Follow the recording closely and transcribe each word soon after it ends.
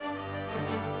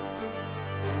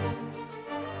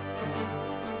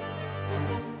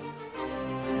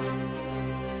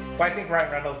But I think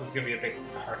Ryan Reynolds is going to be a big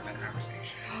part of the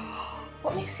conversation.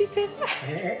 What makes you say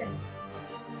that?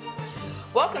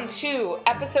 Welcome to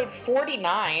episode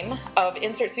 49 of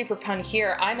Insert Super Pun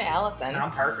here. I'm Allison. And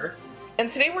I'm Parker. And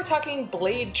today we're talking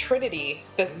Blade Trinity,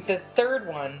 the third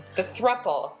one, the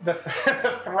thruple. The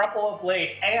thruple of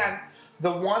Blade, and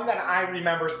the one that I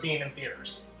remember seeing in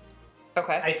theaters.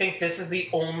 Okay. I think this is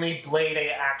the only Blade I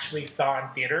actually saw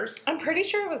in theaters. I'm pretty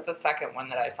sure it was the second one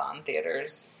that I saw in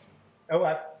theaters.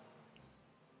 Oh,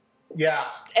 yeah.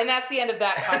 And that's the end of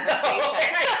that conversation.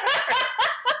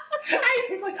 I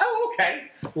was like, oh, okay.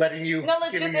 Letting you... No,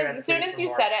 like, just as soon as you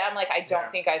said it, I'm like, I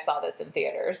don't think I saw this in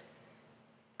theaters.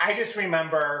 I just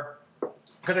remember...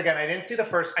 Because, again, I didn't see the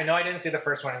first... I know I didn't see the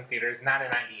first one in theaters, not in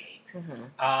 98. Mm-hmm.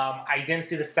 I didn't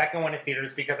see the second one in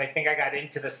theaters because I think I got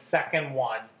into the second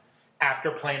one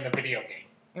after playing the video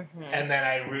game. Mm-hmm. And then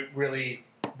I really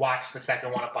watched the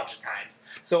second one a bunch of times.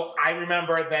 So I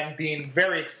remember then being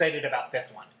very excited about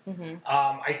this one. Mm-hmm.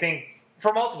 I think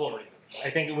for multiple reasons.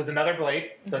 I think it was another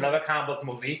Blade. It's another comic book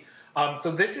movie.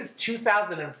 So this is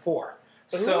 2004.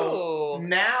 So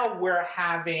now we're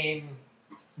having...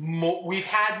 we've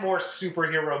had more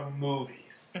superhero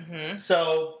movies. Mm-hmm.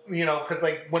 So, you know, because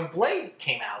like when Blade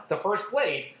came out, the first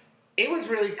Blade, it was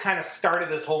really kind of started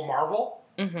this whole Marvel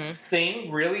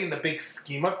thing, really, in the big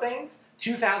scheme of things.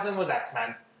 2000 was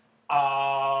X-Men.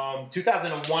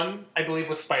 2001, I believe,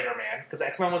 was Spider-Man, because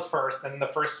X-Men was first, then the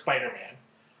first Spider-Man.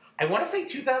 I want to say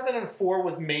 2004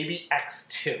 was maybe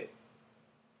X2.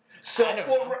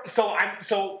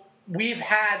 So we've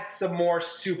had some more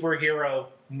superhero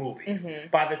movies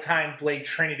by the time Blade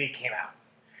Trinity came out.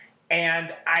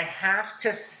 And I have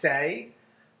to say,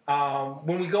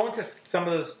 when we go into some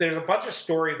of those, there's a bunch of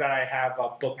stories that I have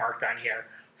bookmarked on here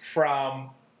from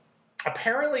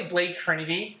apparently Blade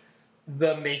Trinity.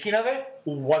 The making of it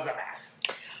was a mess.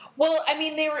 Well, I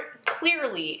mean,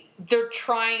 they're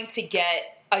trying to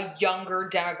get a younger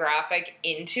demographic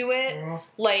into it. Mm-hmm.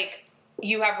 Like,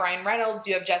 you have Ryan Reynolds,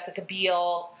 you have Jessica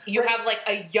Biel, you have, like,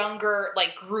 a younger,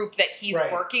 like, group that he's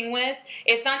working with.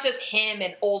 It's not just him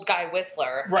and old guy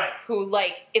Whistler. Right. Who,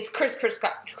 like, it's Chris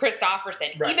Christopherson.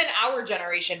 Right. Even our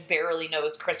generation barely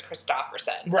knows Chris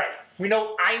Christopherson. Right.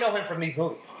 I know him from these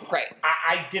movies. Right.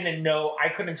 I didn't know, I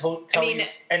couldn't tell you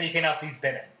anything else he's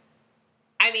been in.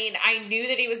 I mean, I knew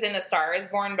that he was in A Star Is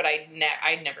Born, but I'd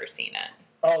never seen it.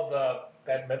 Oh, the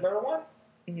Bette Midler one?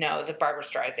 No, the Barbra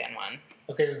Streisand one.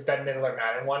 Okay, it was Bette Midler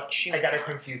not in one. I got her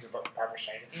confused with Barbra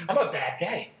Streisand. Mm-hmm. I'm a bad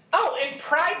guy. Oh, in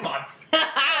Pride Month.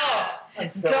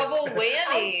 Double whammy.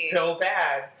 I'm so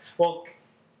bad. Well,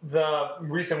 the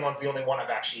recent one's the only one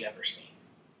I've actually ever seen.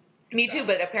 Me too,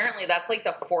 but apparently that's like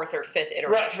the fourth or fifth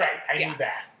iteration. Right, I knew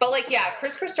that. But like, yeah,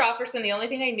 Chris Christopherson, the only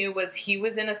thing I knew was he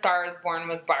was in A Star Is Born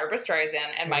with Barbra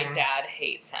Streisand, and my dad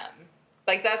hates him.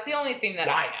 Like, that's the only thing that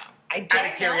I know. Out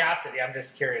of curiosity, I'm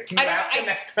just curious. Can you ask him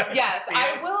next time? Yes,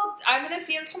 I will. I'm going to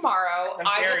see him tomorrow.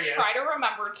 I will try to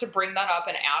remember to bring that up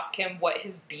and ask him what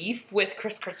his beef with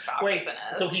Chris Christopherson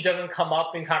is. So he doesn't come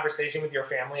up in conversation with your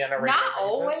family on a regular basis? Not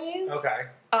always. Okay.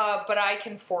 But I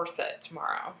can force it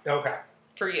tomorrow. Okay.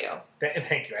 For you.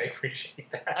 Thank you. I appreciate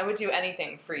that. I would do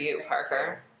anything for you,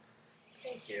 Parker.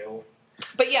 Thank you.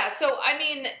 But yeah, so, I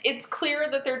mean, it's clear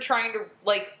that they're trying to,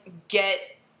 like, get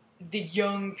the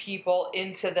young people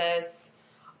into this.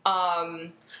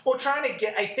 Well, trying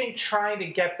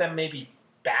to get them maybe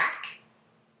back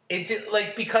into,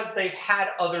 like, because they've had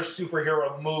other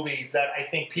superhero movies that I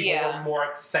think people are more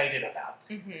excited about.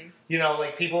 Mm-hmm. You know,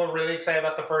 like, people are really excited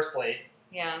about the first Blade.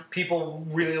 Yeah. People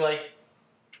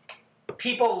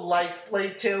liked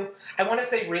Blade 2. I want to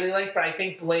say really liked, but I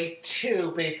think Blade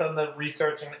 2, based on the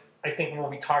research, and I think when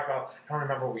we talked about, I don't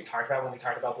remember what we talked about when we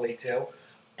talked about Blade 2,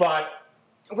 but...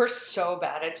 We're so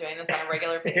bad at doing this on a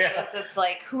regular basis. Yeah. It's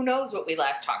like, who knows what we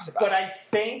last talked about. But I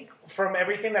think, from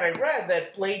everything that I read,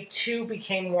 that Blade 2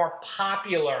 became more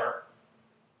popular.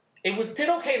 It did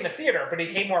okay in the theater, but it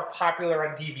became more popular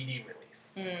on DVD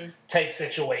release type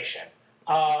situation.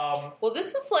 Well,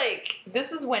 this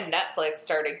is when Netflix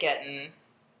started getting,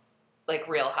 like,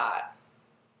 real hot.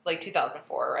 Like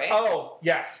 2004, right? Oh,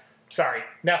 yes. Sorry,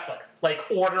 Netflix. Like,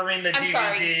 ordering the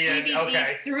DVD.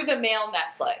 DVDs through the mail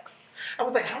Netflix. I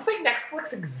was like, I don't think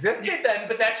Netflix existed then,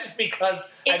 but that's just because...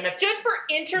 It stood for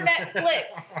Internet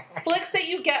Flicks. Flicks that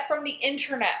you get from the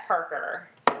internet, Parker.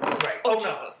 Right. Oh,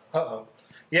 no. Jesus. Uh-oh.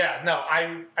 Yeah, no,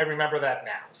 I remember that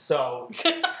now, so...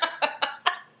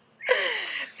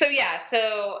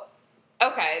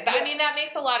 Okay. I mean, that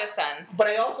makes a lot of sense. But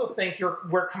I also think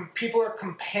people are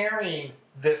comparing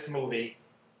this movie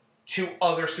to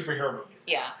other superhero movies.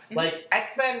 Yeah. Like,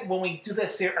 X-Men, when we do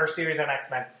our series on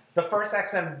X-Men, the first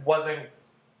X-Men wasn't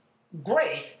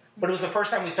great, but it was the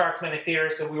first time we saw X-Men in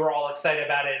theaters, so we were all excited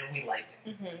about it and we liked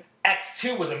it. Mm-hmm.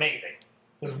 X2 was amazing.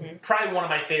 It was probably one of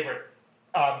my favorite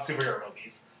superhero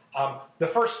movies. The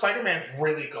first Spider-Man's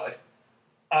really good.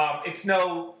 It's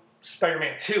no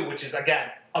Spider-Man 2, which is, again,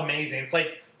 amazing. It's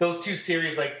like those two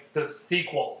series, like the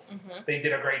sequels, they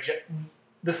did a great job.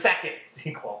 The second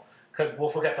sequel, because we'll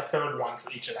forget the third one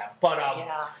for each of them. But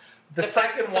the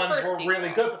second ones were really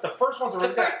good, but the first ones were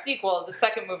really good. The first sequel, the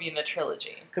second movie in the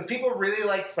trilogy. Because people really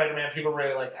liked Spider-Man, people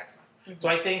really liked X-Men. So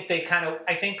I think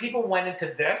I think people went into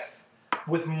this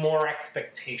with more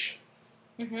expectations,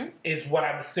 is what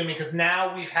I'm assuming, because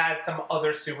now we've had some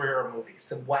other superhero movies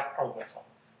to wet our whistle.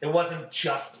 It wasn't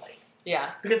just Blade.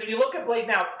 Yeah. Because if you look at Blade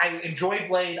now, I enjoy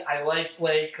Blade, I like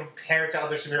Blade compared to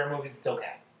other superhero movies, it's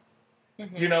okay.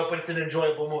 You know, but it's an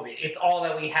enjoyable movie. It's all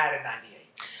that we had in 98.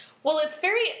 Well,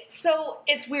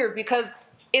 it's weird because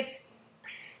it's,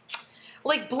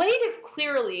 like, Blade is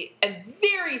clearly a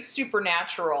very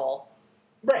supernatural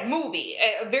movie,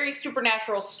 a very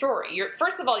supernatural story.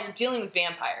 First of all, you're dealing with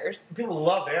vampires. People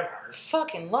love vampires.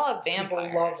 Fucking love vampires.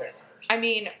 People love vampires. I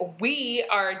mean, we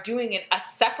are doing a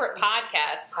separate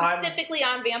podcast specifically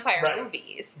on vampire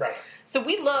movies. Right. So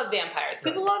we love vampires.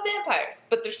 People love vampires,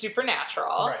 but they're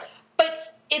supernatural. Right.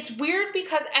 But it's weird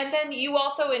because, and then you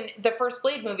also in the first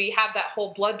Blade movie have that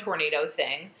whole blood tornado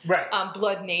thing. Right.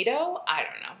 Blood-nado? I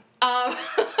don't know.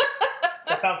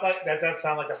 That does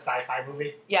sound like a sci-fi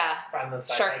movie. Yeah. On the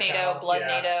sci-fi Sharknado, channel.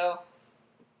 Blood-nado,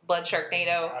 Blood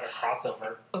Sharknado. Not a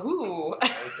crossover. Ooh.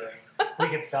 We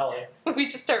could sell it. We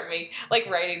just start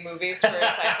writing movies for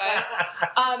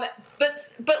sci-fi.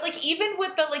 But like even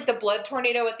with the blood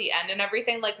tornado at the end and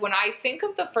everything, like when I think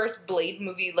of the first Blade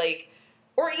movie, like,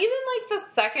 or even like the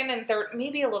second and third,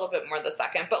 maybe a little bit more the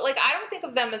second, but like I don't think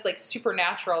of them as like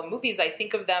supernatural movies. I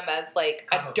think of them as like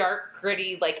a dark,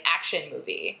 gritty, like action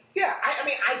movie. Yeah, I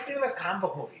mean, I see them as comic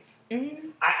book movies. Mm-hmm.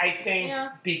 I think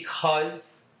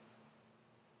because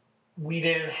we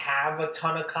didn't have a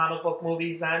ton of comic book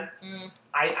movies then.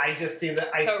 I just see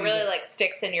that. So it really like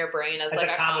sticks in your brain as like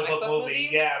a comic book movie.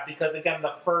 Yeah, because again,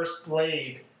 the first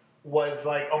Blade was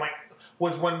like,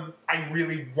 was when I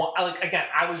really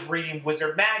I was reading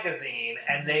Wizard magazine,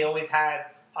 and they always had,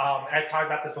 and I've talked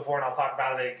about this before, and I'll talk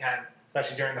about it again,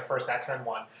 especially during the first X-Men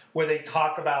one, where they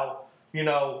talk about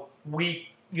weak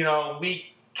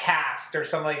cast or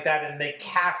something like that, and they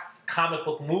cast comic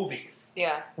book movies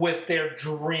with their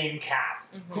dream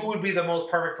cast. Who would be the most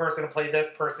perfect person to play this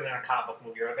person in a comic book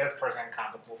movie or this person in a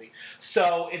comic book movie?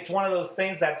 So it's one of those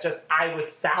things that just I was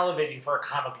salivating for a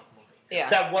comic book movie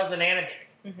that wasn't animated.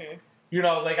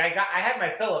 I had my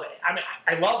fill of it. I mean,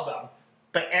 I love them,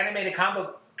 but animated comic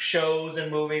book shows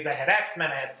and movies. I had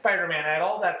X-Men, I had Spider-Man, I had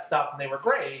all that stuff, and they were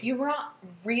great. You want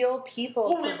real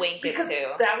people to wink it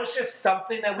to. That was just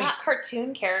something that not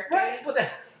cartoon characters. Right.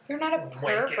 You're not a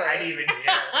pervert. I didn't even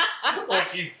hear what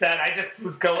she said. I just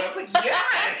was going. I was like,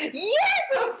 yes, yes,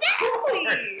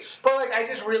 exactly. But like, I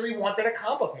just really wanted a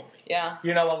comic book movie. Yeah.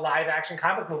 A live action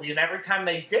comic movie, and every time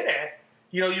they did it,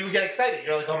 you would get excited.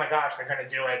 You're like, oh my gosh, they're going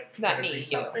to do it. It's not going to me, be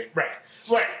something.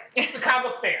 Right. The comic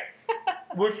book fans.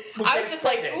 I was just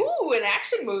excited. Like, ooh, an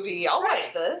action movie. I'll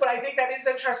watch this. But I think that is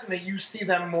interesting that you see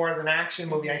them more as an action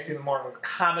movie. I see them more as a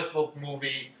comic book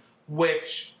movie,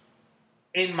 which,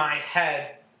 in my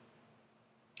head,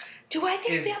 do I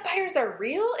think vampires are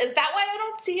real? Is that why I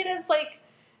don't see it as like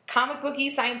comic booky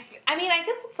science? I mean, I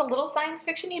guess it's a little science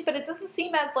fiction-y, but it doesn't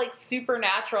seem as like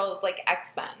supernatural as like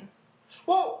X-Men.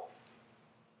 Well,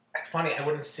 it's funny. I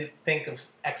wouldn't think of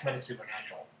X-Men as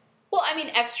supernatural. Well, I mean,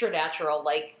 extra natural,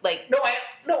 like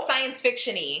no, science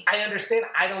fiction-y. I understand.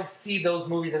 I don't see those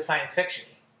movies as science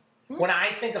fiction-y. When I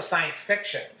think of science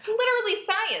fiction, it's literally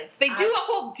science. They do a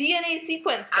whole DNA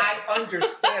sequence thing. I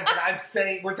understand, but I'm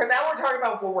saying now we're talking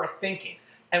about what we're thinking,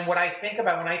 and what I think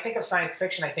about when I think of science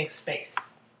fiction, I think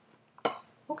space.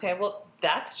 Okay, well,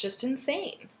 that's just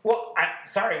insane. Well, I'm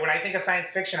sorry. When I think of science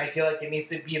fiction, I feel like it needs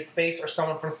to be in space, or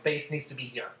someone from space needs to be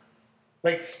here.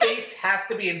 Like, space has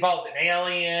to be involved, an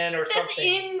alien or something.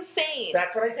 That's insane.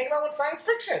 That's what I think about with science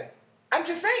fiction. I'm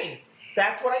just saying.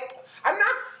 That's what I'm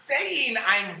not saying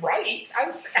I'm right.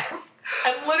 I'm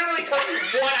literally telling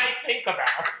you what I think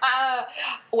about.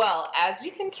 Well, as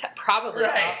you can probably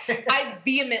tell, I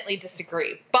vehemently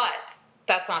disagree, but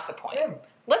that's not the point.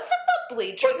 Let's talk about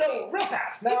Blade Trinity. But no, real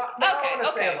fast. Now I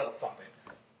want to say a little something.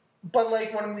 But,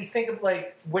 like, when we think of,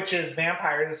 like, witches,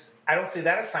 vampires, I don't see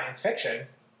that as science fiction.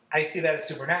 I see that as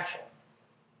supernatural.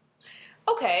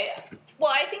 Okay.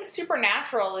 Well, I think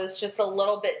supernatural is just a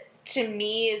little bit, to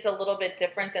me, is a little bit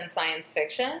different than science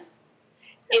fiction.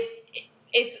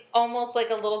 It's almost like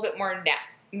a little bit more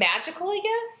magical, I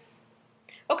guess.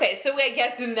 Okay, so I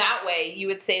guess in that way, you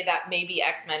would say that maybe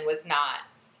X-Men was not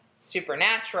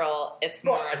supernatural. It's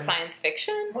more science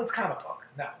fiction. Well, it's comic book.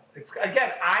 No, it's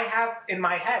again. I have in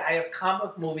my head. I have comic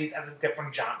book movies as a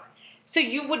different genre. So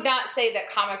you would not say that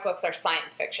comic books are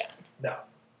science fiction? No.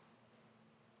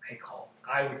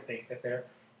 I would think that they're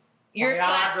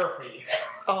biographies.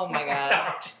 Oh my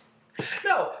god.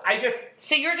 No, I just.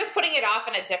 So you're just putting it off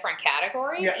in a different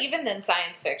category, even than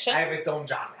science fiction. I have its own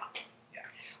genre. Yeah.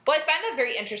 Well, I find that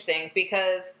very interesting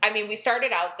because we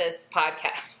started out this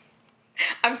podcast.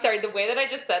 I'm sorry, the way that I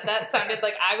just said that sounded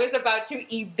like I was about to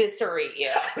eviscerate you.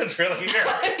 That was really nervous.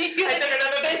 I took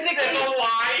another civil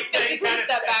line. Physically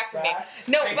step back from me.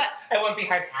 No, but I went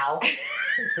behind Hal.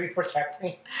 Please protect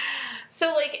me.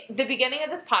 So, like, the beginning of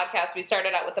this podcast, we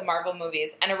started out with the Marvel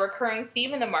movies, and a recurring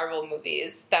theme in the Marvel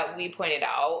movies that we pointed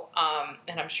out,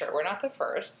 and I'm sure we're not the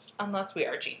first, unless we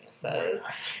are geniuses,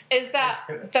 is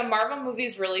that the Marvel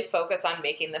movies really focus on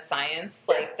making the science,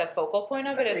 like, the focal point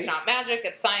of it. It's not magic,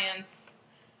 it's science.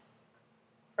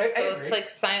 It's like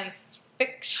science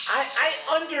fiction. I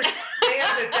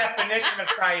understand the definition of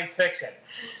science fiction.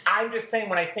 I'm just saying,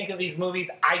 when I think of these movies,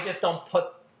 I just don't put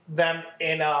them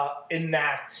in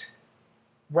that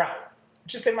route.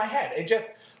 Just in my head. It just...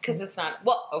 Because it's not...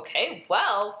 Well, okay.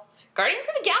 Well, Guardians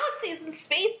of the Galaxy is in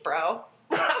space, bro.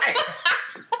 I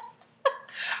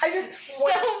just... So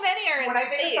many are in space. When I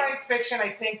think of science fiction, I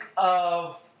think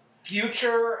of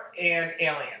future and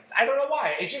aliens. I don't know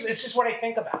why. It's just what I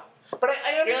think about. But I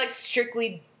understand... You're like,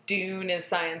 strictly Dune is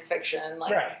science fiction.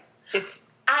 Like, right.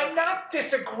 I'm not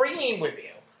disagreeing with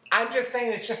you. I'm just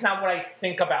saying it's just not what I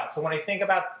think about. So when I think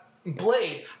about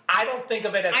Blade, I don't think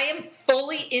of it as... I am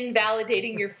fully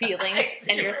invalidating your feelings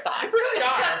and your thoughts. You really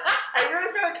are. I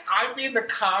really feel like I'm being the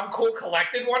calm, cool,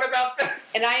 collected one about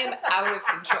this. And I am out of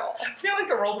control. I feel like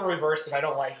the roles are reversed and I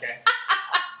don't like it.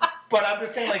 But I'm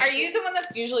just saying, like... Are you the one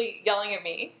that's usually yelling at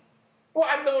me? Well,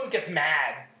 I'm the one who gets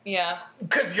mad. Yeah.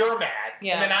 Because you're mad.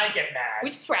 Yeah. And then I get mad.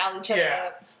 We just rally each other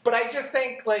up. But I just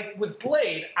think, like, with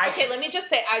Blade... let me just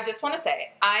say, I just want to say,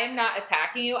 I'm not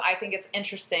attacking you. I think it's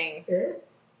interesting.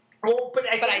 Well, but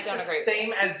I think it's the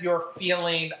same as your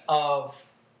feeling of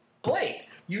Blade.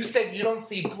 You said you don't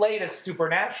see Blade as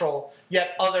supernatural,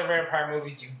 yet other vampire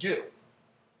movies you do.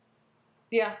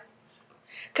 Yeah.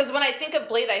 Because when I think of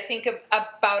Blade, I think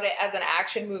about it as an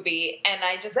action movie, and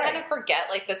I just kind of forget,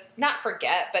 like, this... Not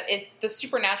forget, but the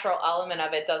supernatural element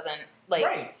of it doesn't,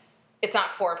 like... It's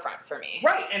not forefront for me.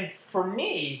 Right, and for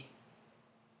me,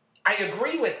 I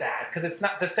agree with that, because it's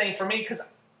not the same for me, because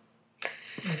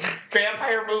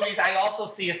vampire movies I also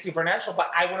see as supernatural,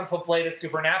 but I wouldn't put Blade as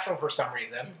supernatural for some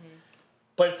reason. Mm-hmm.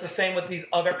 But it's the same with these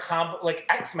other like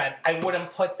X-Men. I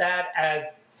wouldn't put that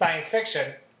as science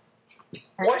fiction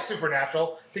or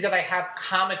supernatural, because I have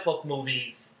comic book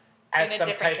movies as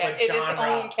some type of genre. In its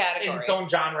own category. In its own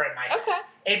genre in my head. Okay.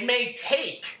 It may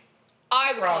take...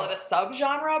 I would call it a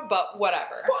subgenre, but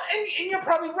whatever. Well, and you're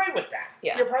probably right with that.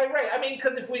 Yeah. You're probably right. I mean,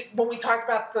 because when we talked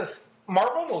about this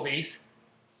Marvel movies,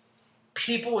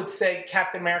 people would say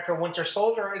Captain America Winter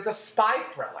Soldier is a spy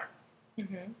thriller.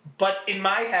 Mm-hmm. But in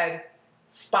my head,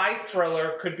 spy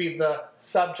thriller could be the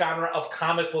subgenre of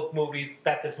comic book movies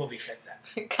that this movie fits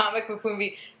in. Comic book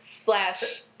movie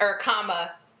 / or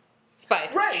comma spy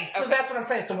thriller. Right. So that's what I'm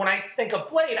saying. So when I think of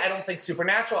Blade, I don't think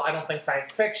supernatural. I don't think science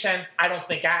fiction. I don't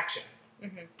think action.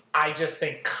 Mm-hmm. I just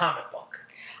think comic book.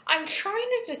 I'm trying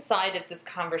to decide if this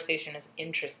conversation is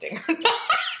interesting or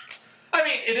not. I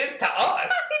mean, it is to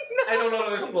us. I don't know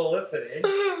other people listening.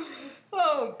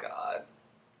 Oh, God.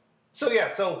 So, yeah,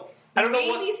 I don't know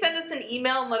what... Maybe send us an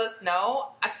email and let us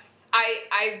know.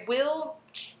 I will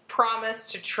promise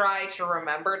to try to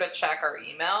remember to check our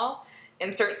email.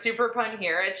 Insert superpun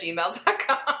here at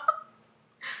gmail.com.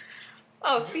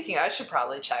 Oh, speaking of, I should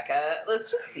probably check it. Let's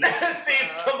just see. See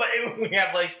if somebody, we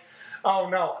have like, oh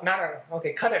no,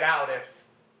 okay, cut it out if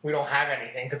we don't have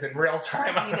anything, because in real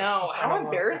time, I know. How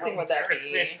embarrassing would that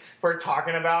be? We're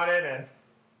talking about it, and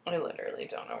I literally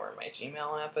don't know where my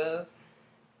Gmail app is.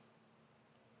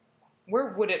 Where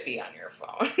would it be on your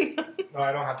phone? No,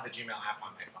 I don't have the Gmail app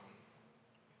on my phone.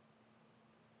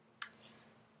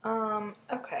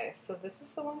 Okay, so this is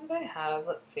the one that I have.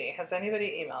 Let's see. Has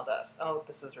anybody emailed us? Oh,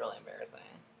 this is really embarrassing.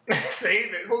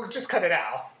 See? We'll just cut it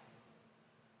out.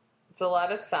 It's a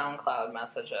lot of SoundCloud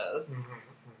messages. Mm-hmm.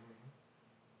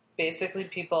 Basically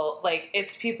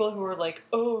it's people who are like,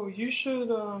 oh, you should,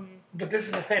 But this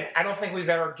is the thing. I don't think we've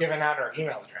ever given out our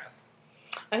email address.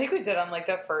 I think we did on, like,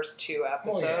 the first 2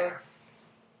 episodes. Oh, yeah.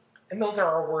 And those are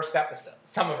our worst episodes.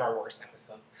 Some of our worst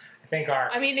episodes.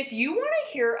 I mean, if you want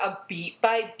to hear a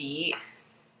beat-by-beat,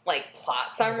 like,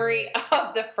 plot summary of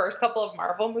of the first couple of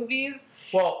Marvel movies,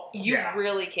 you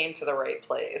really came to the right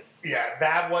place. Yeah,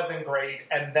 that wasn't great.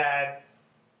 And then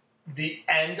the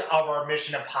end of our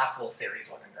Mission Impossible series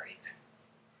wasn't great.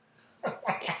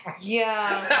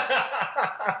 Yeah.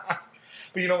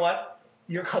 But you know what?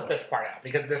 You cut this part out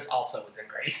because this also isn't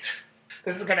great.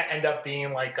 This is going to end up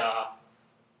being like a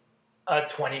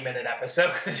 20-minute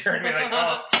episode because you're going to be like,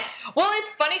 oh. Well,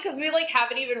 it's funny because we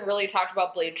haven't even really talked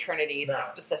about Blade Trinity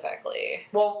specifically.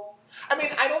 Well, I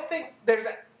mean, I don't think there's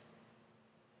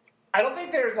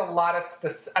a lot of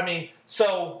specific. I mean,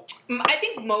 so I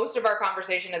think most of our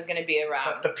conversation is going to be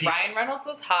around Ryan Reynolds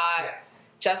was hot. Yes.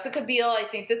 Jessica Biel, I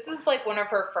think this is one of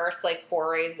her first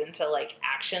forays into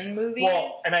action movies.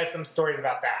 Well, and I have some stories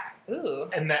about that. Ooh.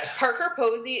 And that Parker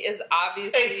Posey is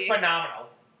obviously it's phenomenal.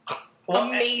 Well,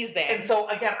 amazing. And so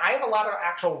again, I have a lot of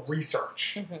actual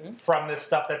research from this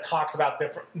stuff that talks about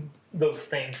those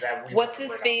things that we. What's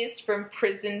his face from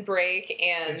Prison Break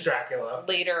and is Dracula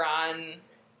later on.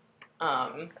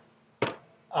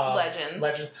 Legends.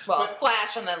 Well,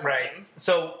 Flash and then right. Legends.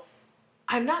 So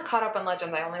I'm not caught up on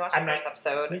Legends. I only watched the first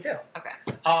episode. Me too. Okay.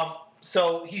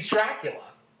 So he's Dracula,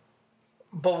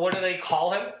 but what do they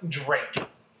call him? Drake.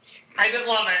 I just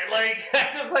love it.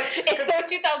 It's so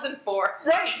 2004.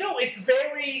 Right? No, it's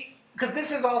very because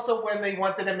this is also when they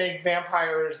wanted to make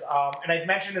vampires. And I've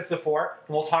mentioned this before,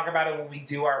 and we'll talk about it when we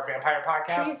do our vampire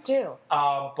podcast. Please do.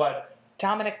 But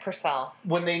Dominic Purcell.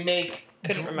 When they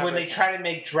try to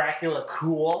make Dracula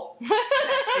cool,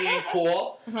 sexy and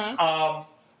cool,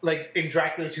 in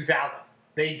Dracula 2000,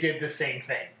 they did the same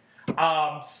thing.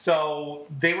 So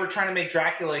they were trying to make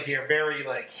Dracula here very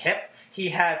hip.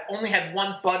 He only had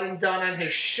one button done on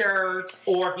his shirt,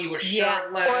 or he was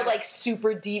shirtless, or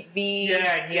super deep V.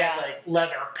 Yeah, and he had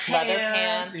leather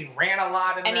pants. He ran a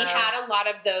lot in and he had a lot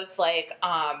of those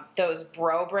those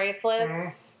bro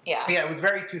bracelets. Mm-hmm. Yeah, it was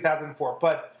very 2004.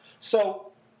 But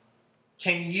so,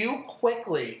 can you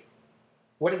quickly?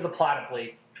 What is the plot of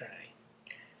Blade Trinity?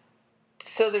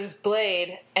 So there's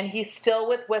Blade, and he's still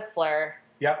with Whistler.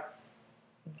 Yep.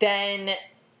 Then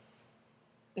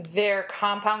their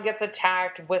compound gets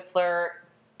attacked. Whistler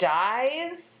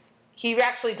dies. He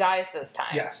actually dies this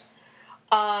time. Yes.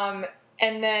 And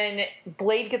then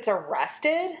Blade gets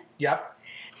arrested. Yep.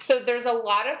 So there's a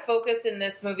lot of focus in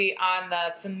this movie on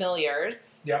the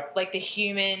familiars. Yep. The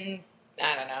human,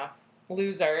 I don't know,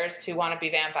 losers who want to be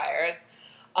vampires.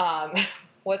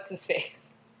 What's his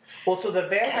face? Well, so the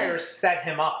vampires set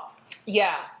him up.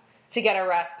 Yeah. To get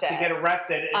arrested.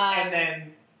 And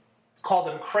then called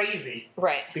him crazy.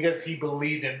 Right. Because he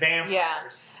believed in vampires. Yeah.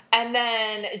 And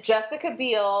then Jessica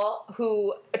Biel,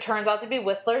 who turns out to be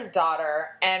Whistler's daughter,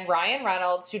 and Ryan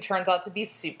Reynolds, who turns out to be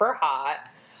super hot,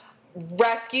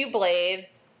 rescue Blade,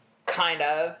 kind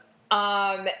of.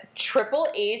 Triple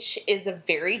H is a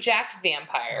very jacked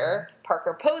vampire.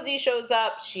 Parker Posey shows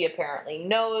up. She apparently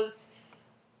knows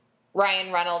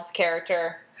Ryan Reynolds'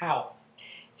 character. How?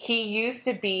 He used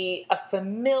to be a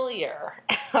familiar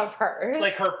of hers.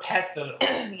 Her pet, though.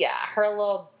 Yeah, her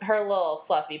little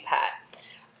fluffy pet.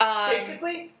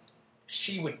 Basically,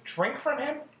 she would drink from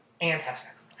him and have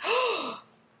sex with him.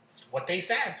 That's what they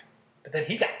said. But then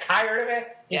he got tired of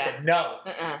it. He said, no.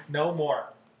 No more.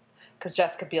 Because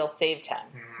Jessica Biel saved him.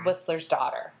 Whistler's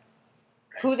daughter.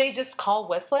 Right. Who they just call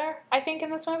Whistler, I think, in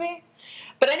this movie.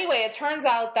 But anyway, it turns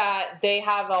out that they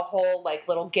have a whole,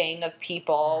 little gang of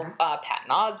people. Patton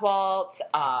Oswalt.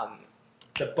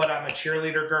 But I'm a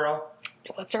cheerleader girl.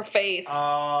 What's her face?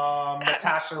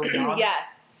 Natasha Lyonne.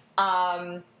 Yes.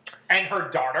 And her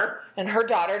daughter.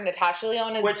 Natasha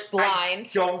Lyonne, is blind. I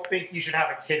don't think you should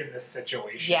have a kid in this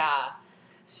situation. Yeah.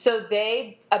 So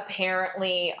they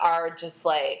apparently are just,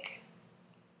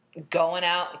 going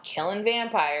out and killing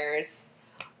vampires.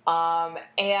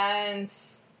 And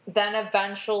then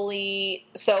eventually,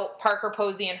 so Parker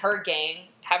Posey and her gang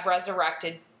have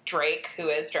resurrected Drake, who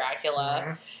is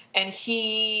Dracula, and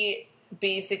he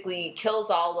basically kills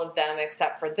all of them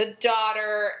except for the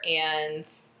daughter, and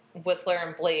Whistler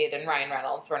and Blade and Ryan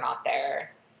Reynolds were not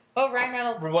there. Oh, Ryan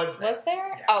Reynolds was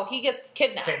there? Yeah. Oh, he gets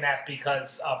kidnapped.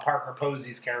 Because Parker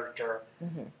Posey's character,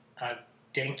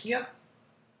 Dankia?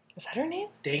 Is that her name?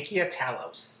 Dankia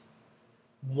Talos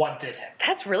wanted him.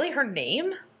 That's really her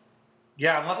name?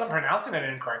 Yeah, unless I'm pronouncing it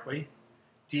incorrectly.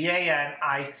 Danica.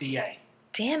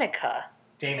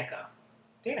 Danica.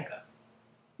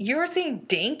 You were saying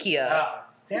Dankia. Oh,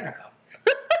 Danica.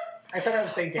 I thought I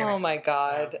was saying Danica. Oh my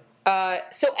god.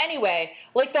 So anyway,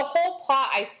 the whole plot,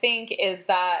 I think, is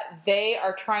that they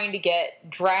are trying to get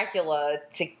Dracula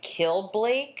to kill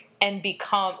Blake and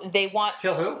become... They want...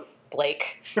 Kill who?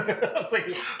 Blake. I was like,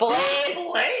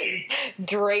 Blake.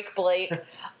 Drake Blake.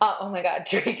 Oh my God,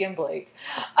 Drake and Blake.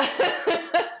 And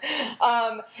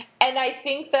I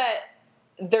think that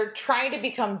they're trying to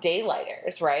become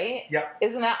daylighters, right? Yep.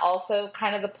 Isn't that also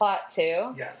kind of the plot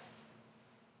too? Yes.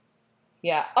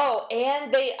 Yeah. Oh,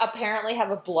 and they apparently have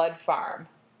a blood farm.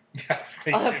 Yes,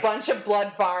 they A do. bunch of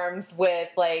blood farms with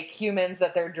like humans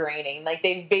that they're draining. Like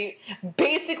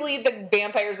basically the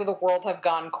vampires of the world have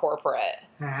gone corporate.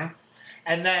 Mm-hmm.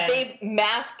 And then They're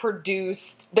mass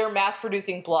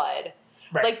producing blood.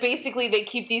 Right. Like basically they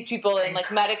keep these people in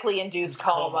like medically induced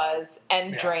comas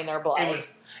and drain their blood. It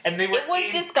was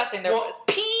disgusting. There was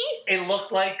pee. It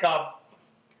looked like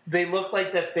they looked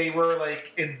like that they were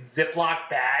like in Ziploc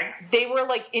bags. They were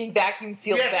like in vacuum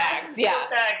sealed bags. Sealed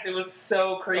bags. It was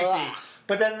so creepy. Ugh.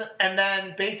 But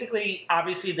then basically,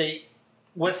 obviously,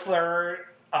 Whistler's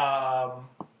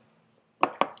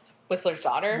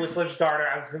daughter.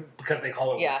 Because they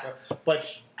call her Whistler,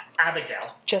 but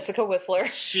Abigail, Jessica Whistler.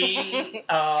 She,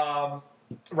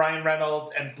 Ryan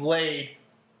Reynolds, and Blade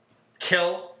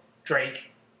kill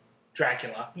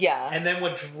Dracula. Yeah. And then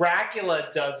what Dracula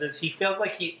does is he feels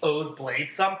like he owes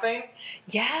Blade something.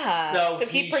 Yeah. So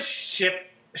he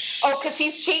because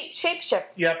he's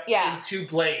shapeshifts. Yep. Yeah. Into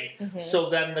Blade. Mm-hmm. So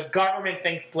then the government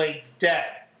thinks Blade's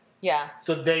dead. Yeah.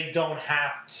 So they don't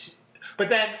have to. But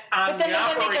then when they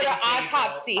go to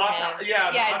autopsy him.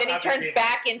 Then he turns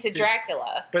back into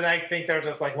Dracula. But I think they're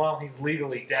just like, well, he's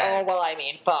legally dead. Oh, well, I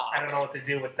mean, fuck. I don't know what to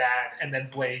do with that. And then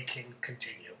Blade can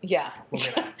continue. Yeah.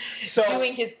 So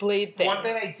doing his Blade thing. One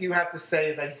thing I do have to say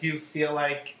is I do feel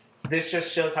like this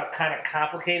just shows how kind of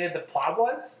complicated the plot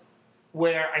was,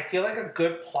 where I feel like a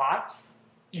good plot,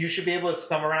 you should be able to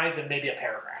summarize in maybe a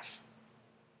paragraph.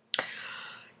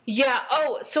 Yeah.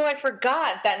 Oh, so I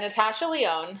forgot that Natasha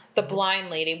Lyonne, the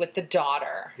blind lady with the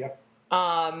daughter. Yep.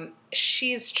 They're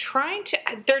trying to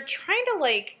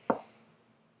like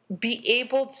be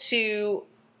able to.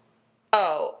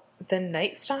 Oh, the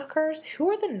Night Stalkers? Who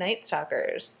are the Night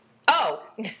Stalkers? Oh.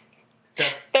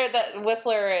 They're the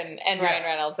Whistler and Ryan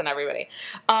Reynolds and everybody.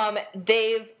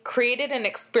 They've created an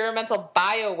experimental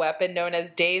bioweapon known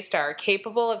as Daystar,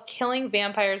 capable of killing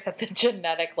vampires at the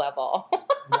genetic level.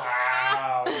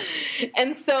 Wow.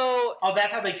 And so... Oh,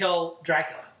 that's how they kill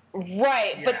Dracula.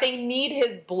 Right, Yeah. but they need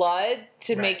his blood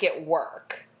to make it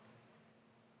work.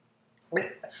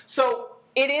 So...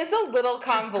 It is a little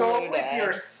convoluted. To go with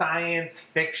your science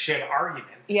fiction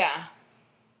argument. Yeah.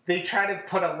 They try to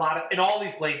put a lot of... In all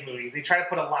these Blade movies, they try to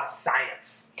put a lot of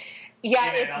science.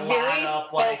 Yeah, it's very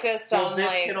focused on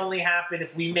this can only happen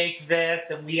if we make this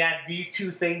and we add these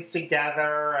two things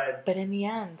together. But in the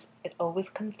end, it always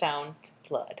comes down to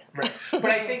blood. Right. But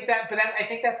I think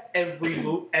that's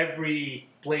every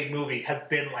Blade movie has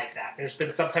been like that. There's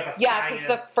been some type of because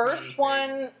the first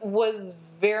one was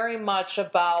very much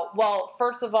about. Well,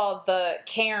 first of all, the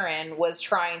Karen was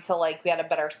trying to get a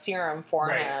better serum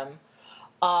for him.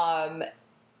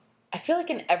 I feel like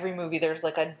in every movie there's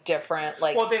a different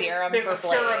serum. There's for a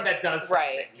serum that does something.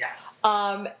 Right. Yes.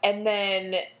 And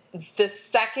then the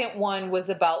second one was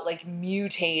about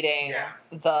mutating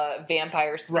the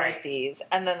vampire species,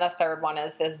 and then the third one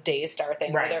is this Daystar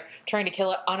thing where they're trying to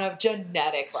kill it on a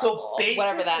genetic level,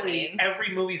 whatever that means.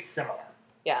 Every movie's similar.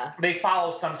 Yeah. They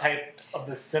follow some type of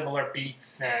the similar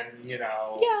beats, and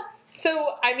Yeah.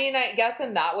 So I mean, I guess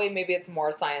in that way, maybe it's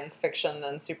more science fiction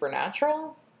than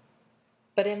supernatural.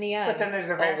 But in the end, then there's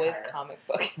it's always comic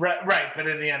book. Right, but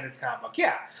in the end, it's comic book.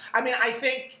 Yeah. I mean, I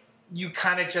think you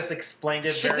kind of just explained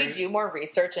it Should we do more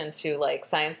research into,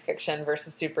 science fiction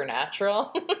versus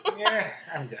supernatural? Yeah,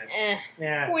 I'm good.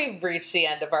 Yeah. We've reached the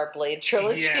end of our Blade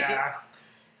trilogy. Yeah.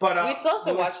 But we still have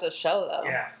to watch the show, though.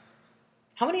 Yeah.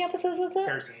 How many episodes is it?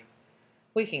 13.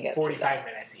 We can get 45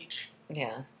 minutes each.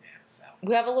 Yeah. So.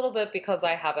 We have a little bit because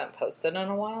I haven't posted in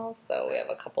a while, so we have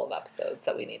a couple of episodes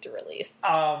that we need to release.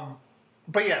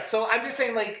 But yeah, so I'm just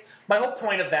saying, my whole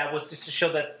point of that was just to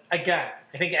show that, again,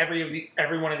 I think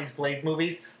every one of these Blade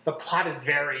movies, the plot is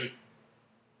very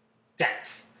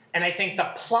dense. And I think the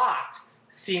plot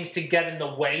seems to get in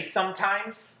the way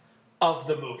sometimes of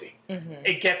the movie. Mm-hmm.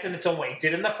 It gets in its own way. It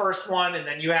did in the first one, and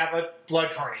then you have a blood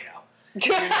tornado.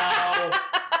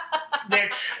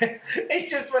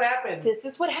 It's just what happens. This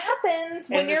is what happens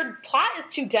when your plot is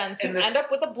too dense. You end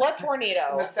up with a blood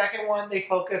tornado. In the second one, they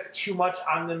focus too much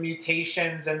on the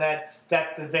mutations, and that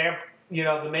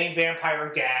the main vampire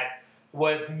dad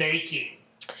was making.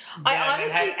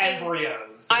 Had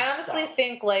embryos. I honestly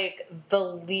think the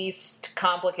least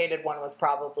complicated one was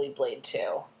probably Blade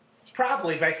 2.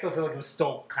 Probably, but I still feel like it was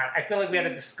still I feel like we had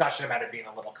a discussion about it being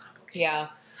a little complicated. Yeah.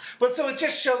 But so it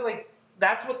just shows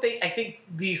that's what I think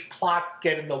these plots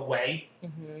get in the way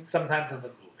sometimes of the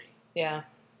movie. Yeah.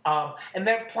 And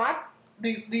then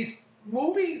these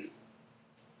movies,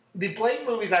 the Blade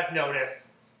movies I've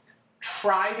noticed,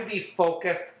 try to be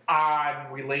focused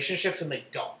on relationships and they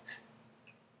don't.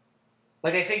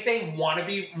 Like, I think they want to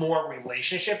be more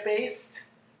relationship based.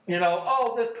 You know,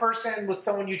 oh, this person was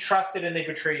someone you trusted and they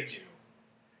betrayed you.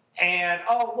 And,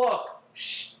 oh, look,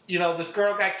 you know, this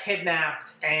girl got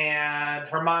kidnapped and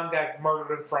her mom got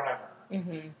murdered in front of her.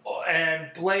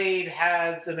 And Blade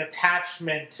has an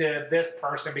attachment to this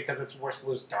person because it's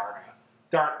Whistler's daughter,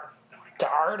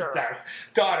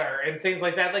 and things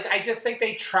like that. Like, I just think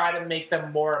they try to make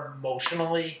them more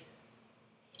emotionally,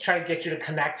 try to get you to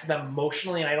connect to them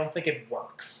emotionally, and I don't think it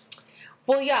works.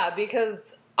 Well, yeah,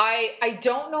 because I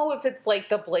don't know if it's like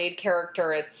the Blade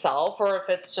character itself or if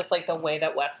it's just like the way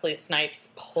that Wesley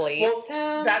Snipes plays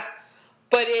him.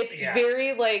 But it's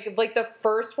very like the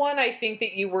first one, I think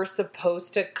that you were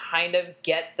supposed to kind of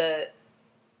get the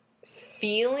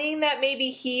feeling that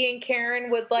maybe he and Karen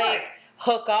would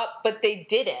hook up, but they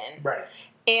didn't. Right.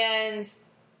 And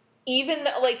even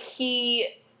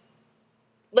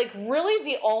really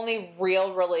the only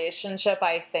real relationship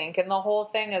I think in the whole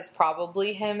thing is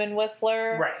probably him and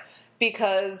Whistler. Right.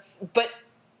 Because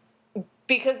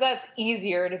that's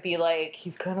easier to be like,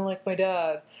 he's kind of like my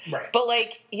dad. Right. But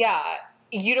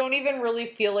you don't even really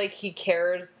feel like he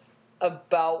cares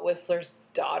about Whistler's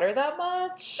daughter that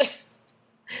much.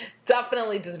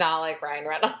 Definitely does not like Ryan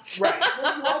Reynolds. Right.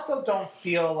 Well, you also don't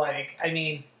feel like,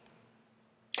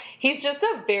 he's just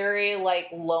a very,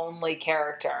 lonely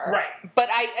character. Right. But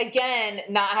again,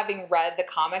 not having read the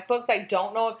comic books, I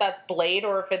don't know if that's Blade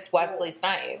or if it's Wesley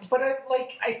Snipes. But,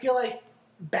 I feel like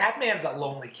Batman's a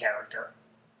lonely character.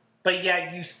 But,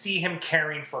 yeah, you see him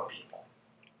caring for people.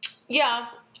 Yeah.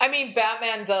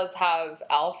 Batman does have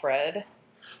Alfred.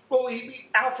 Well,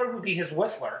 Alfred would be his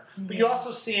Whistler. But you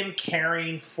also see him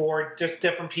caring for just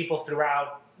different people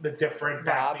throughout the different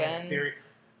Batman series.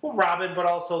 Well, Robin, but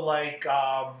also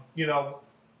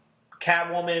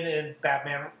Catwoman in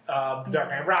Batman, The Dark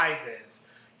Knight Rises.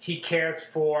 He cares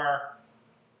for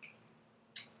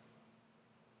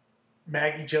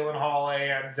Maggie Gyllenhaal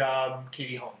and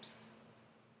Katie Holmes.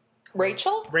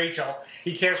 Rachel?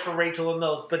 He cares for Rachel in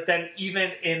those. But then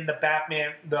even in the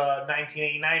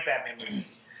 1989 Batman movie,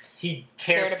 he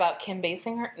cared about Kim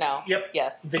Basinger? No. Yep.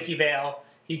 Yes. Vicky Vale.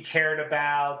 He cared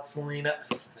about Selena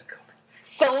Gomez.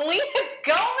 Selena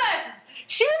Gomez!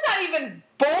 She was not even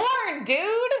born,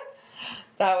 dude!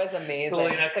 That was amazing.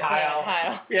 Selena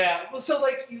Kyle. Yeah. Well, so,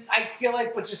 I feel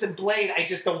like, but just in Blade, I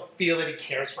just don't feel that he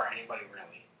cares for anybody,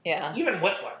 really. Yeah. Even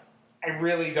Whistler. I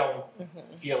really don't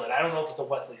feel it. I don't know if it's a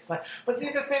Wesley Snipes. But see,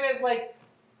 the thing is,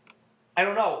 I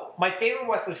don't know. My favorite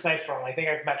Wesley Snipes film, I think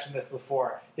I've mentioned this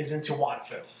before, is in To Wan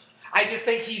Fu. I just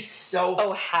think he's so...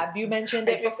 Oh, have you mentioned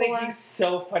it before? I just think he's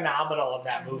so phenomenal in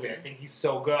that movie. I think he's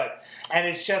so good. And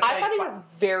it's just I thought he was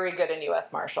very good in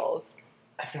U.S. Marshals.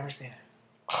 I've never seen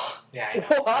it. Yeah, I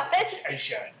know. What? I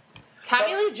should.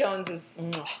 Tommy Lee Jones is...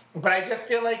 But I just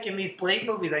feel like in these Blade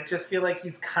movies, I just feel like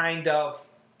he's kind of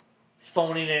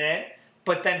phoning it in.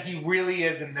 But then he really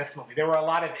is in this movie. There were a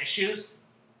lot of issues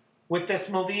with this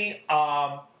movie.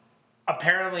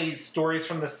 Apparently, stories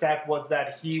from the set was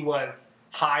that he was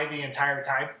high the entire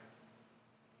time.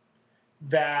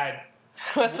 That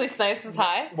Wesley Snipes was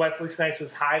high? Wesley Snipes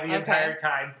was high the entire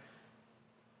time.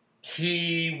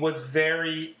 He was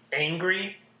very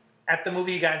angry at the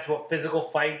movie. He got into a physical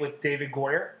fight with David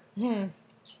Goyer.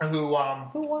 Who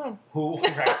won? Who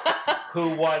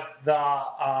was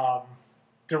the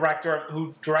director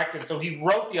who directed. So he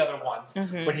wrote the other ones,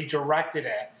 but he directed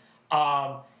it.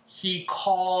 He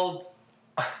called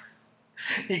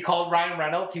Ryan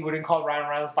Reynolds. He wouldn't call Ryan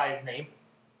Reynolds by his name,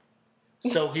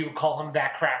 so he would call him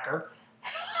that cracker.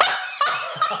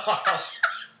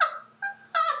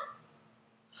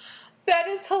 That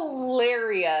is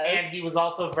hilarious. And he was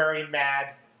also very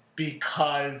mad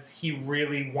because he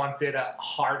really wanted a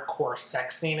hardcore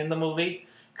sex scene in the movie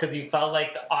because he felt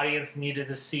like the audience needed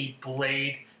to see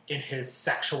Blade in his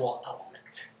sexual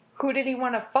element. Who did he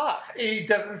want to fuck? He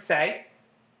doesn't say,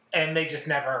 and they just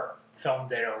never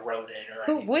filmed it or wrote it or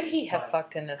anything. Who would he have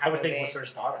fucked in this movie? I would think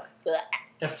Whistler's daughter.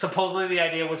 Supposedly the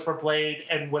idea was for Blade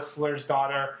and Whistler's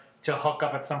daughter to hook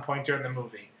up at some point during the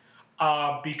movie.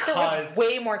 Because there was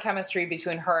way more chemistry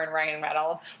between her and Ryan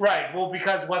Reynolds. Right. Well,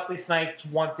 because Wesley Snipes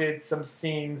wanted some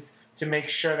scenes to make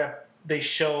sure that they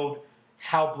showed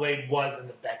how Blade was in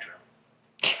the bedroom.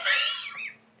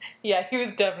 Yeah, he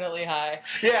was definitely high.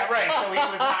 Yeah, right. So he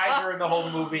was high during the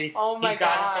whole movie. Oh my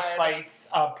God. He got into fights.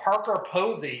 Parker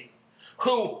Posey,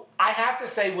 who I have to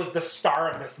say was the star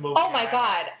of this movie. Oh my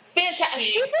god, fantastic!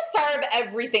 She's the star of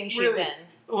everything she's really,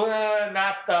 in.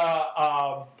 Not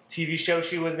the TV show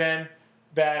she was in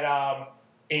that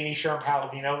Amy Sherman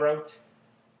Palladino wrote.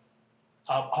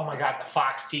 Oh my god, the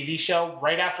Fox TV show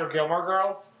right after Gilmore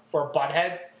Girls or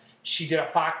Buttheads. She did a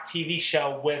Fox TV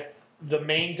show with the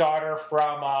main daughter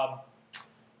from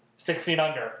 6 Feet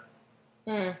Under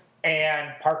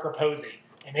and Parker Posey,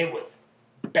 and it was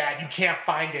bad. You can't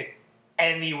find it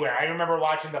anywhere. I remember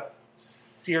watching the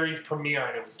series premiere,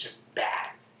 and it was just bad.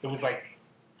 It was like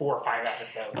 4 or 5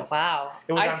 episodes. Wow.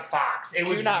 It was on Fox. It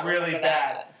was really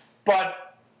bad.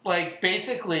 But like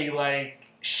basically, like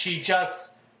she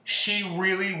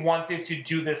really wanted to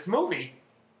do this movie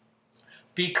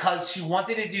because she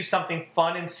wanted to do something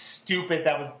fun and stupid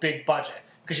that was big budget.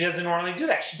 Because she doesn't normally do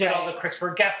that. She did all the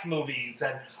Christopher Guest movies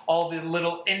and all the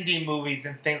little indie movies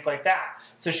and things like that.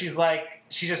 So she's like,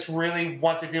 she just really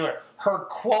wanted to do it. Her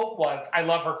quote was, I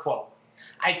love her quote,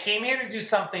 "I came here to do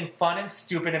something fun and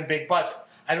stupid and big budget.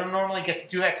 I don't normally get to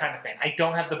do that kind of thing. I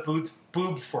don't have the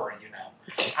boobs for it, you know.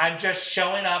 I'm just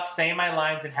showing up, saying my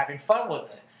lines, and having fun with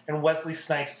it. And Wesley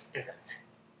Snipes isn't."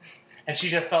 And she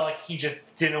just felt like he just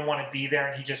didn't want to be there,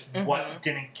 and he just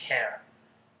didn't care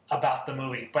about the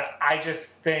movie. But I just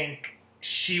think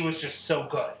she was just so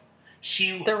good.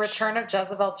 The Return of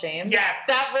Jezebel James? Yes!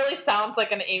 That really sounds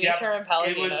like an Amy Sherman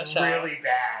Palladino show. It was really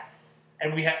bad.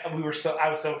 And I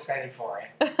was so excited for it.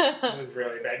 It was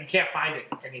really bad. You can't find it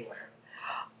anywhere.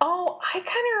 Oh, I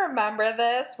kind of remember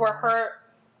this where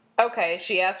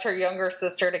she asked her younger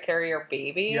sister to carry her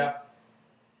baby. Yep.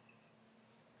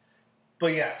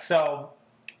 But yeah, so...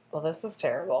 Well, this is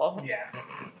terrible. Yeah.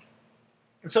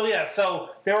 So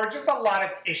there were just a lot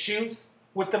of issues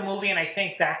with the movie, and I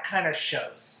think that kind of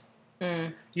shows.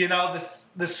 You know,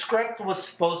 the script was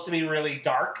supposed to be really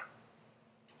dark,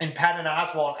 and Patton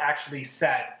Oswalt actually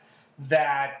said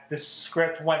that the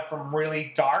script went from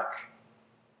really dark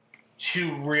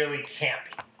to really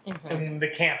campy. And the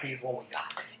campy is what we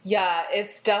got. Yeah,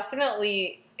 it's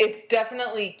definitely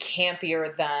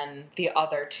campier than the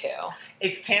other two.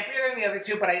 It's campier than the other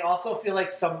two, but I also feel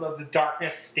like some of the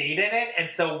darkness stayed in it,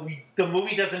 and so the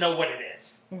movie doesn't know what it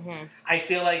is. I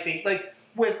feel like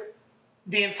with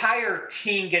the entire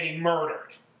team getting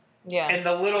murdered, and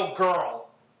the little girl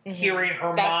hearing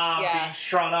her mom being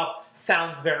strung up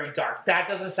sounds very dark. That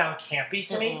doesn't sound campy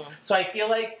to me. So I feel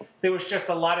like there was just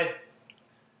a lot of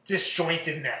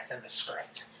disjointedness in the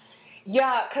script.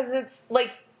 Yeah, because it's like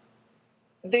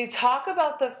they talk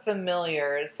about the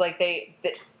familiars, like they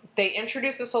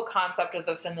introduce this whole concept of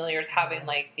the familiars having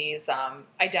like these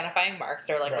identifying marks.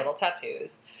 They're like little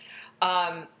tattoos.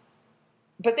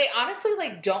 But they honestly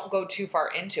like don't go too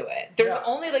far into it. There's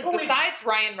only like besides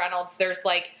Ryan Reynolds, there's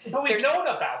like but we've known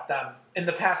about them in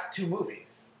the past 2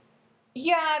 movies.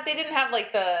 Yeah, they didn't have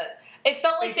like the. It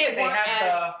felt like they weren't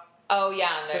as. Oh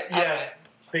yeah, yeah.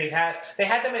 They had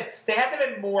them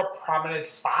in more prominent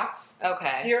spots.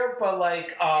 Okay. Here, but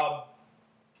like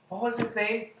what was his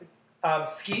name?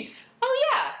 Skeets. Oh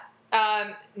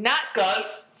yeah. Not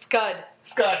Scud.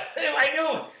 Scud. I knew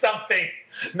it was something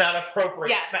not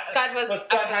appropriate. Yeah, Scud was. But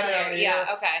Scud had it on the ear.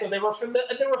 Okay. So they were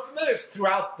familiars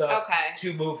throughout the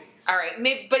 2 movies. All right,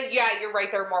 but yeah, you're right.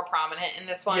 They're more prominent in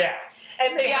this one. Yeah,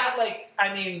 and they had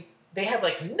they had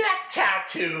like neck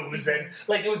tattoos and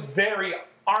like it was very.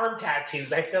 Arm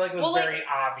tattoos. I feel like it was very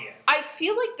obvious. I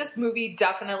feel like this movie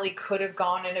definitely could have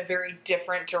gone in a very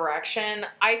different direction.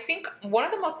 I think one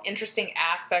of the most interesting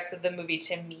aspects of the movie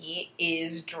to me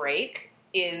is Drake,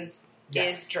 is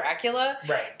Dracula.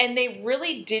 Right. And they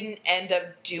really didn't end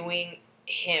up doing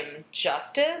him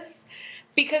justice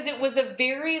because it was a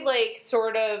very like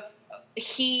sort of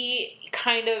he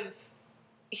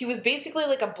was basically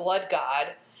like a blood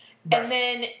god. Right. And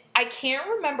then I can't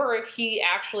remember if he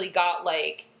actually got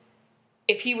like,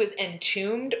 if he was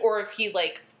entombed or if he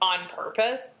like on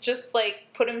purpose just like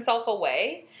put himself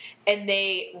away and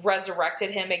they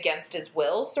resurrected him against his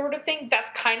will sort of thing.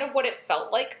 That's kind of what it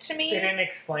felt like to me. They didn't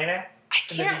explain it? I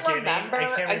can't remember.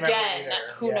 Again,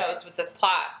 who knows with this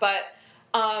plot. But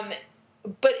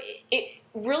it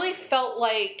really felt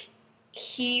like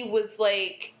he was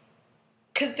like,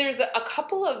 because there's a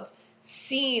couple of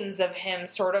scenes of him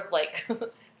sort of like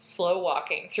slow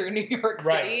walking through New York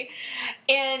City.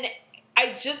 And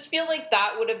I just feel like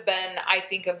that would have been, I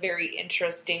think, a very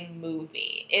interesting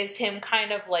movie. Is him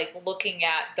kind of like looking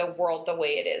at the world the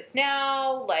way it is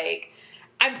now. Like,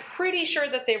 I'm pretty sure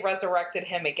that they resurrected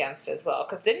him against his will.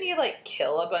 Because didn't he like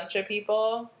kill a bunch of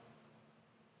people?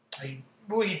 He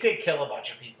did kill a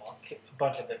bunch of people. A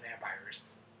bunch of the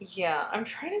vampires. Yeah, I'm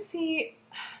trying to see...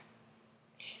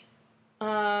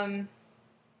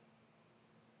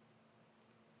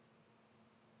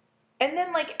 And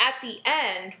then, like, at the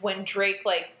end, when Drake,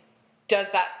 like, does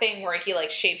that thing where he, like,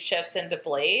 shapeshifts into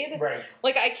Blade. Right.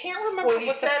 Like, I can't remember what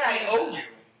he said, I owe you.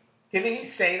 Didn't he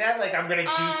say that? Like, I'm going to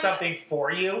do something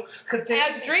for you?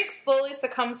 As Drake slowly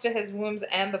succumbs to his wounds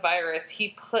and the virus,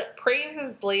 he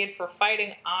praises Blade for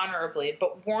fighting honorably,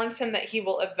 but warns him that he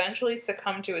will eventually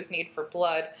succumb to his need for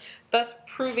blood, thus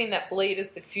proving that Blade is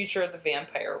the future of the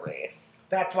vampire race.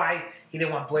 That's why he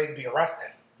didn't want Blade to be arrested.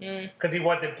 Because he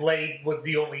wanted Blade was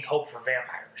the only hope for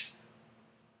vampires.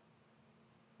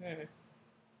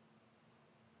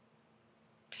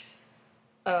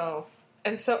 Oh.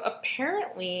 And so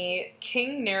apparently,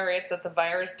 King narrates that the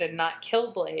virus did not kill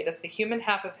Blade as the human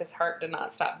half of his heart did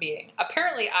not stop beating.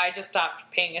 Apparently, I just stopped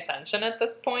paying attention at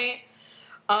this point.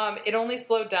 It only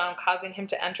slowed down, causing him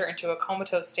to enter into a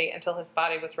comatose state until his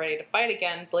body was ready to fight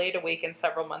again. Blade awakened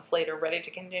several months later, ready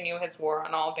to continue his war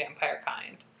on all vampire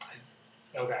kind.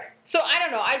 Okay. So, I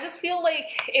don't know. I just feel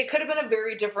like it could have been a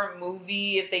very different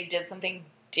movie if they did something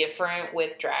different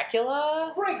with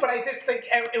Dracula. Right, but I just think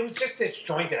it was just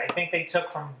disjointed. I think they took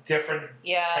from different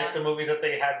types of movies that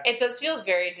they had. It does feel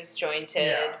very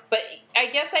disjointed, but I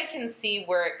guess I can see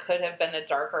where it could have been a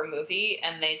darker movie,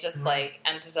 and they just, like,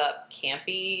 ended up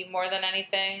campy more than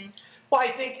anything. Well, I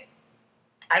think...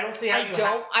 I don't see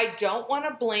how I don't want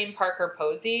to blame Parker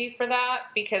Posey for that,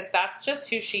 because that's just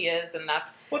who she is, and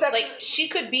that's like, she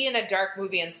could be in a dark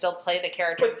movie and still play the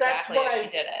character exactly as she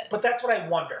did it. But that's what I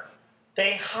wonder.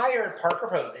 They hired Parker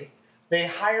Posey. They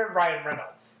hired Ryan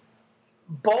Reynolds.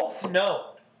 Both known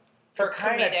for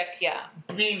kind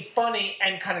of being funny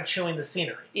and kind of chewing the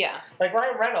scenery. Yeah. Like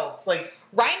Ryan Reynolds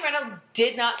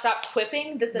did not stop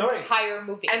quipping this entire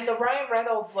movie. And the Ryan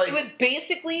Reynolds, like... It was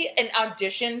basically an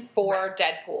audition for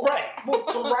Deadpool. Right. Well,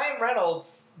 so Ryan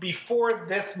Reynolds, before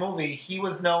this movie, he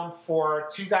was known for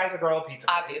Two Guys, a Girl, a Pizza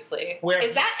Place. Obviously.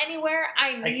 Is that anywhere?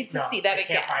 I need to see that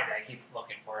again. I can't find it. I keep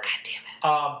looking for it. God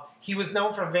damn it. He was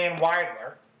known for Van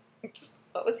Wilder.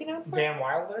 What was he known for? Van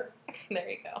Wilder. There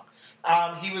you go.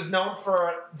 He was known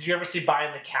for... Did you ever see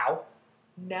Buying the Cow?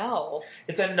 No.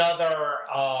 It's another...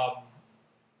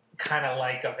 kind of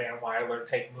like a Van Wilder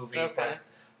type movie. Okay.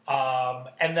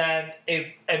 But, and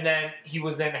then he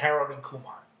was in Harold and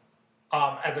Kumar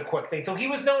as a quick thing. So he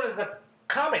was known as a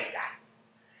comedy guy.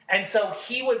 And so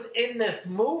he was in this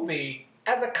movie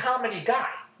as a comedy guy.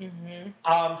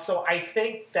 Mm-hmm. So I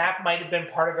think that might have been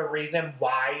part of the reason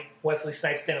why Wesley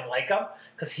Snipes didn't like him,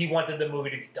 because he wanted the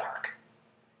movie to be dark.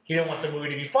 He didn't want the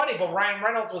movie to be funny, but Ryan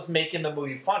Reynolds was making the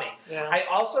movie funny. Yeah. I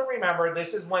also remember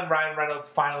this is when Ryan Reynolds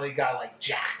finally got, like,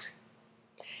 jacked.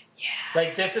 Yeah.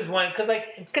 Like, this is when...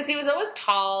 Because he was always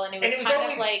tall, and he was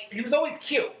kind of, like... He was always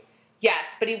cute. Yes,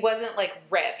 but he wasn't, like,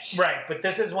 ripped. Right, but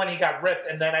this is when he got ripped,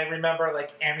 and then I remember,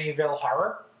 like, Amityville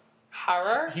Horror.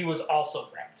 Horror? He was also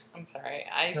ripped. I'm sorry.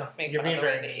 I just make fun of the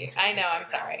way that you... I know, I'm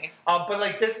sorry. But,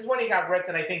 like, this is when he got ripped,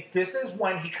 and I think this is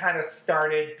when he kind of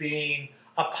started being...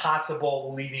 a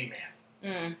possible leading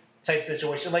man type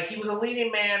situation. Like, he was a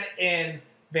leading man in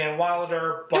Van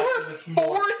Wilder, but there were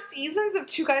 4 seasons of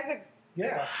Two Guys.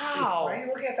 Yeah. Wow. Why are you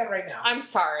looking at that right now? I'm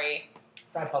sorry.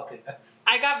 It's not helping us.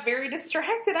 I got very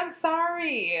distracted. I'm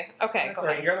sorry. Okay, that's all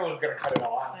right. You're the one who's going to cut it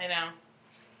all out. I know.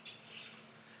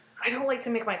 I don't like to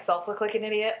make myself look like an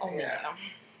idiot. Only you.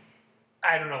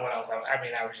 I don't know what else.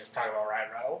 I was just talking about Ryan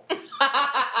Reynolds.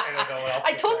 I don't know what else.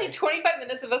 I told you 25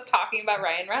 minutes of us talking about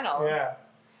Ryan Reynolds. Yeah.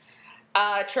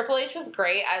 Triple H was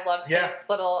great. I loved his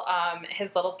little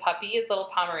puppy, his little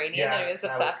Pomeranian that he was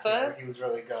obsessed with. He was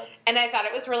really good. And I thought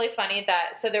it was really funny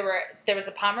that there was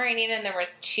a Pomeranian and there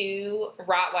was 2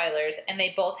 Rottweilers, and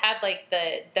they both had like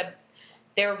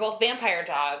they were both vampire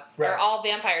dogs. Right. They're all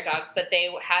vampire dogs, but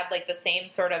they had like the same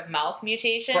sort of mouth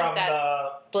mutation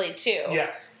that Blade 2.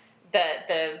 Yes.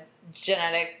 The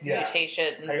genetic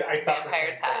mutation I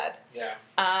vampires had. Yeah.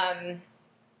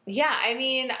 Yeah, I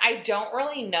mean, I don't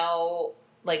really know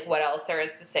like what else there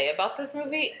is to say about this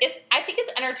movie. I think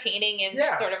it's entertaining in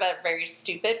sort of a very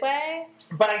stupid way.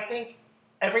 But I think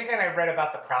everything I read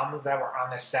about the problems that were on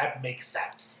the set makes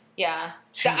sense. Yeah.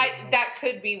 That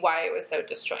could be why it was so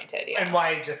disjointed. Yeah. And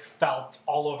why it just felt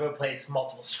all over the place,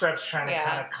 multiple scripts trying to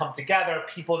kind of come together,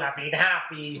 people not being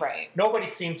happy. Right. Nobody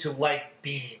seemed to like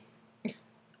being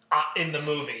in the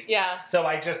movie. Yeah. So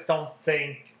I just don't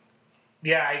think...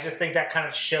 Yeah, I just think that kind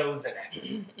of shows in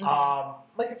it.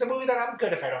 Like, it's a movie that I'm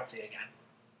good if I don't see again.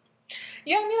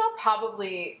 Yeah, I mean, I'll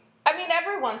probably... I mean,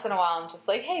 every once in a while, I'm just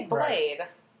like, hey, Blade. Right.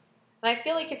 And I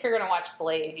feel like if you're going to watch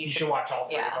Blade, you should watch all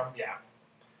 3 of them, yeah.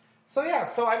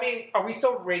 So, I mean, are we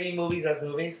still rating movies as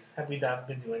movies? Have we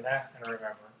been doing that? I don't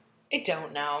remember. I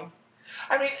don't know.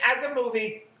 I mean, as a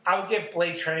movie, I would give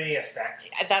Blade Trinity a 6.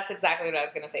 That's exactly what I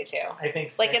was going to say too. I think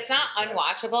 6 like it's not is good.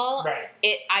 unwatchable. Right.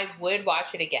 I would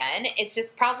watch it again. It's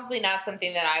just probably not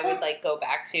something that I would like go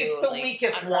back to. It's the like,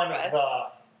 weakest on one purpose.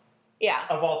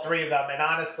 of all three of them, and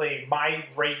honestly, my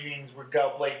ratings would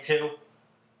go Blade 2,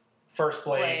 first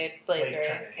Blade 3,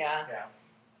 Trinity. yeah.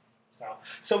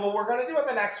 So what we're going to do on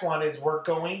the next one is we're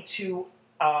going to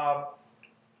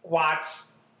watch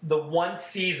the one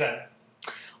season.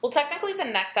 Well, technically, the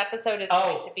next episode is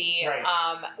going to be. Right.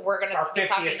 We're going to be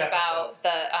talking about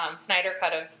the Snyder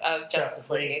cut of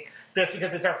Justice League. Just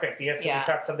because it's our 50th, so we've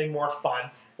got something more fun.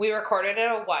 We recorded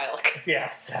it a while ago. Yeah,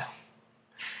 so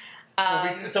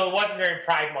it wasn't during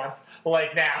Pride Month,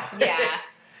 like now. Yeah.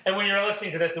 And when you're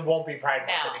listening to this, it won't be Pride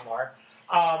Month anymore.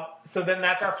 So then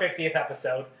that's our 50th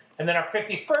episode. And then our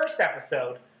 51st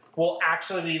episode, we'll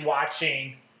actually be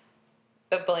watching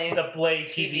the Blade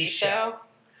TV show.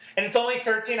 And it's only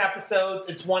 13 episodes.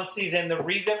 It's one season. The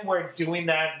reason we're doing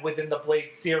that within the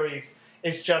Blade series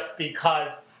is just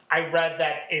because I read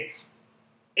that it's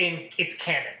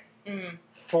canon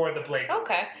for the Blade movies.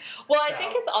 Okay. Well, I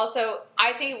think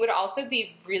it would also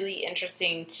be really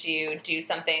interesting to do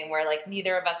something where like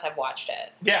neither of us have watched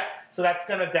it. Yeah. So that's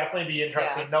going to definitely be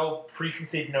interesting. Yeah. No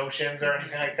preconceived notions or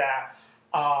anything like that.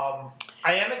 I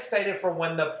am excited for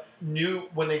when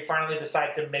they finally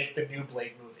decide to make the new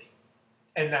Blade movie.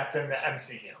 And that's in the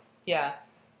MCU. Yeah.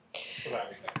 So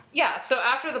that'd be good. Yeah, so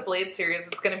after the Blade series,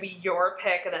 it's going to be your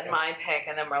pick and then my pick,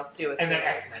 and then we'll do a series. And then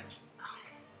X-Men.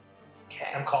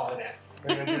 Okay. I'm calling it.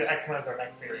 We're going to do the X-Men as our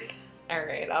next series. All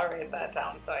right, I'll write that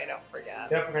down so I don't forget.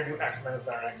 Yep, we're going to do X-Men as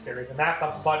our next series. And that's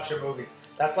a bunch of movies.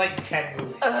 That's like 10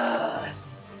 movies. Ugh.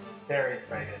 Very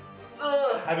excited.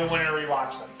 Ugh. I've been wanting to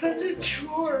rewatch them. Such a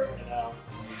chore. You know.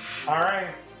 All right.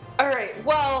 All right,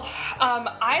 well,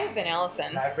 I've been Allison.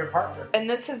 And I've been Parker. And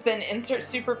this has been Insert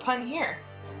Super Pun Here.